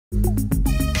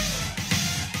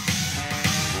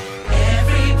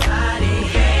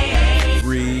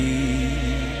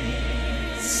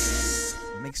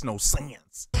makes no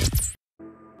sense.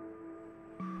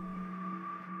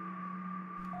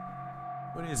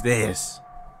 What is this?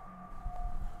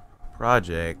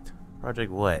 Project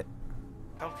what?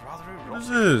 What is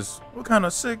this? What kind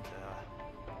of sick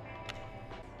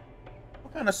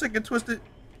and twisted?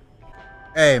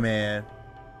 Hey man.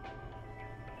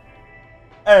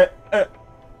 Hey.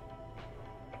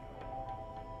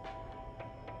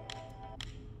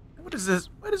 What is this?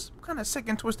 What kind of sick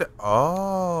and twisted?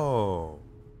 Oh.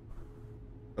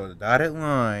 So the dotted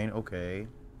line, okay.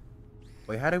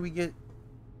 Wait, how did we get?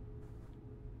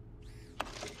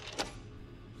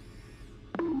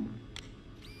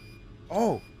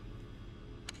 Oh.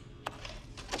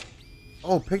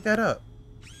 Oh, pick that up.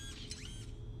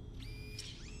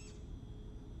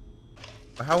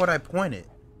 But how would I point it?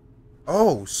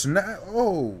 Oh, snap.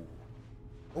 Oh.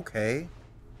 Okay.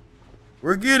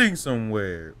 We're getting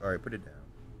somewhere. Alright, put it down.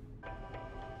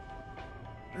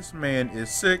 This man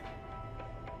is sick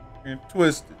and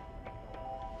twisted.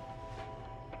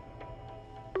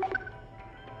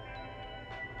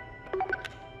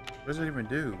 What does it even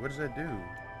do? What does that do?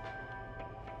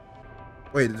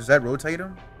 Wait, does that rotate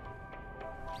him?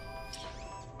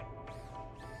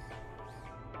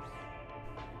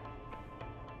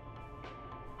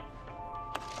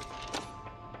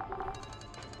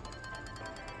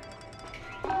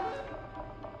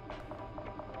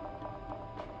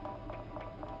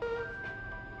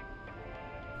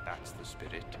 That's the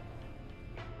spirit.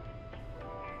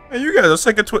 Man, you guys are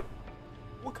sick and twisted.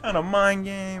 What kind of mind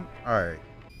game? Alright.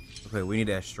 Okay, we need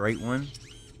that straight one.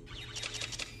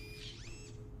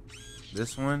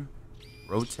 This one,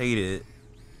 rotate it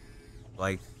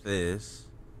like this.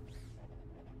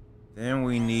 Then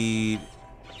we need,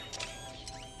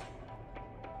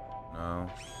 no.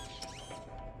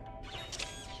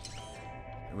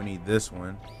 We need this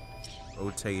one,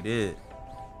 rotate it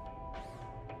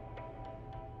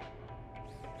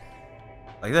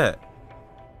like that.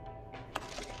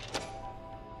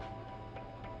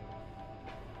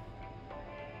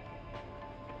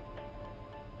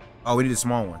 Oh, we need a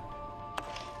small one.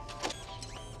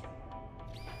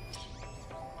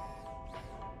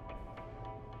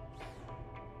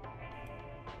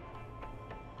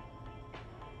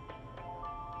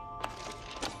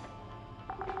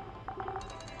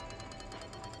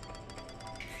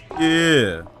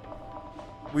 Yeah,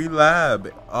 we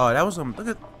live. Oh, that was some. Look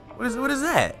at what is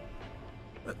that?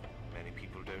 Many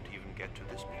people don't even get to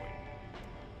this point.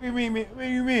 What do you mean? What do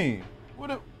you mean?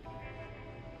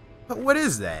 What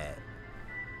is that?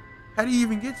 How do you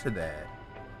even get to that?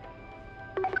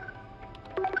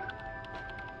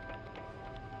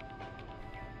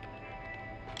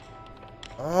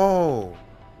 Oh.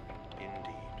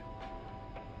 Indeed.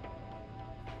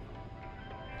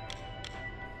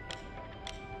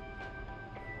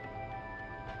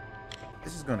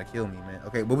 This is gonna kill me, man.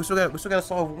 Okay, but we still gotta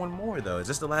solve one more though. Is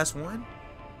this the last one?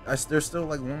 There's still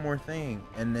like one more thing,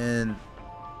 and then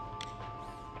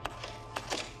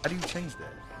how do you change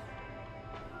that?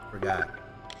 Forgot.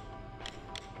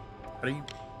 How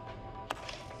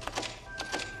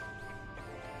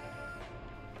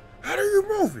do you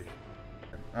move it?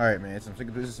 All right, man. This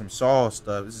is some Saw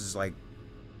stuff. This is like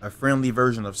a friendly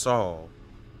version of Saw.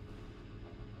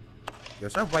 Yo,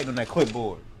 stop writing on that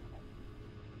clipboard.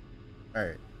 All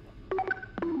right.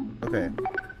 Okay.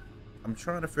 I'm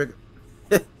trying to figure.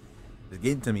 It's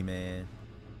getting to me, man.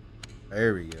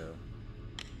 There we go.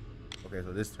 Okay,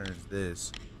 so this turns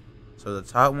this. So the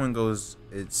top one goes.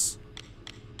 It's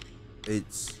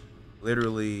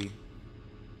literally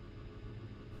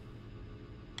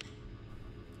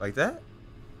like that.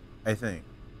 I think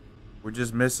we're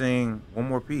just missing one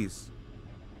more piece.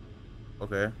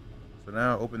 Okay, so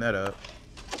now open that up.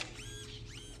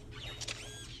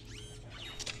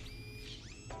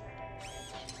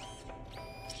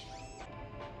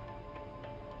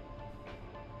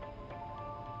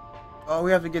 Oh,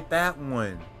 we have to get that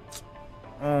one.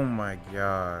 Oh my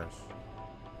gosh.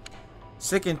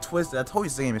 Sick and twisted. I told you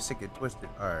this game is sick and twisted.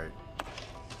 Alright.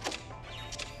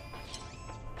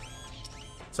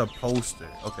 It's a poster.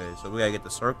 Okay, so we gotta get the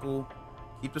circle.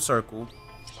 Keep the circle.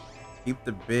 Keep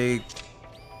the big.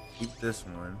 Keep this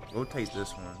one. Rotate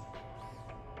this one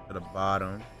to the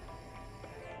bottom.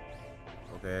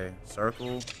 Okay,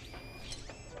 circle.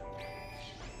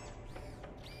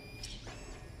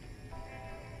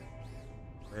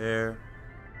 There.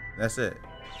 That's it.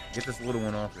 Get this little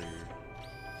one off of here.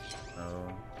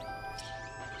 Oh.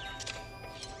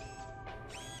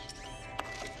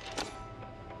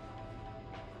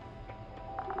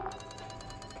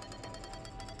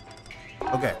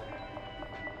 Okay.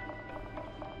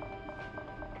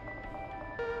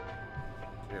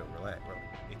 Chill, relax, bro.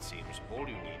 It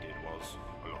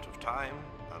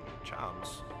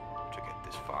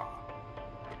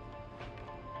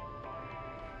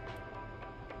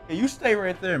Hey, you stay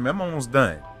right there, man. I'm almost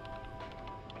done.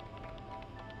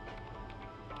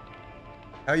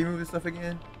 How you move this stuff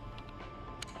again?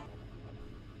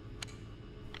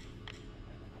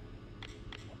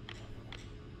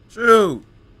 Shoot!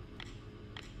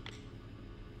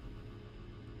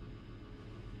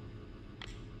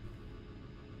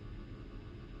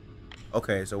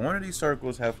 Okay, so one of these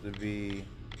circles have to be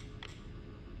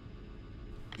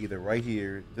either right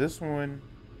here, this one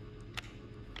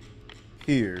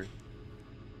here.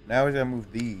 Now we gotta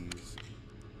move these.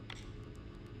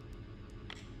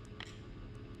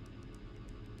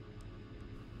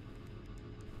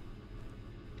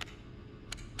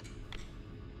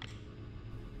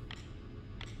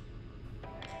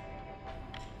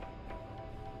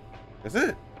 That's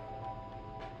it.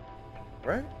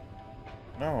 Right?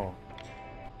 No.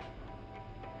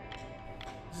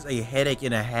 This is a headache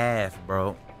and a half,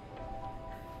 bro.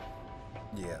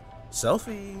 Yeah.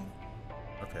 Selfie.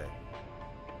 Okay.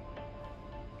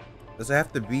 Does it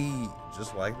have to be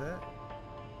just like that?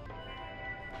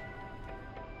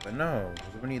 But no,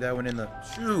 because we need that one in the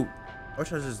shoot. Or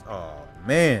should I just? Oh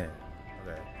man.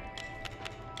 Okay.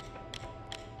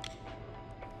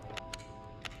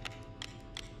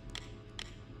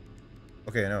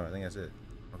 Okay, no, I think that's it.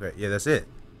 Okay, yeah, that's it.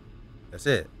 That's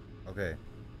it. Okay.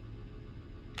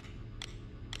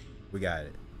 We got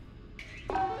it.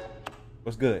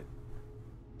 What's good?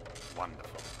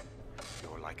 Wonderful.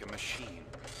 You're like a machine.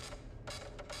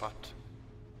 But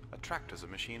a tractor's a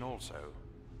machine also.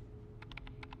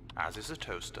 As is a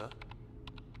toaster.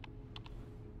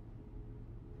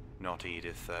 Not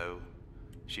Edith, though.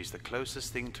 She's the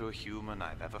closest thing to a human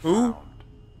I've ever Who? found.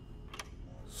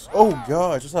 Oh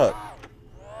gosh, what's up?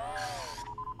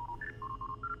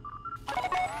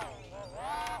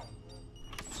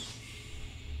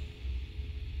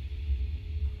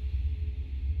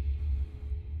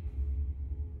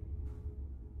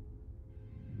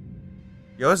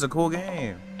 Yo, it's a cool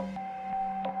game.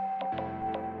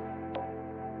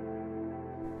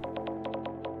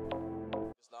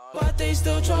 But they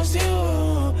still trust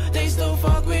you, they still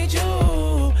fuck with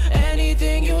you.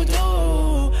 Anything you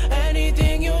do,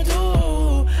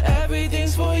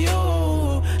 everything's for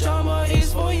you. Drama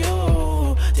is for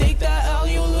you. Take that L,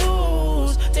 you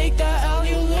lose. Take that L,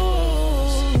 you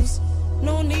lose.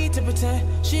 No need to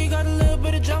pretend. She got a little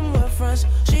bit of drama with her friends.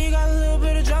 She got a little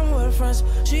bit of drama with her friends.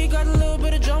 She got a little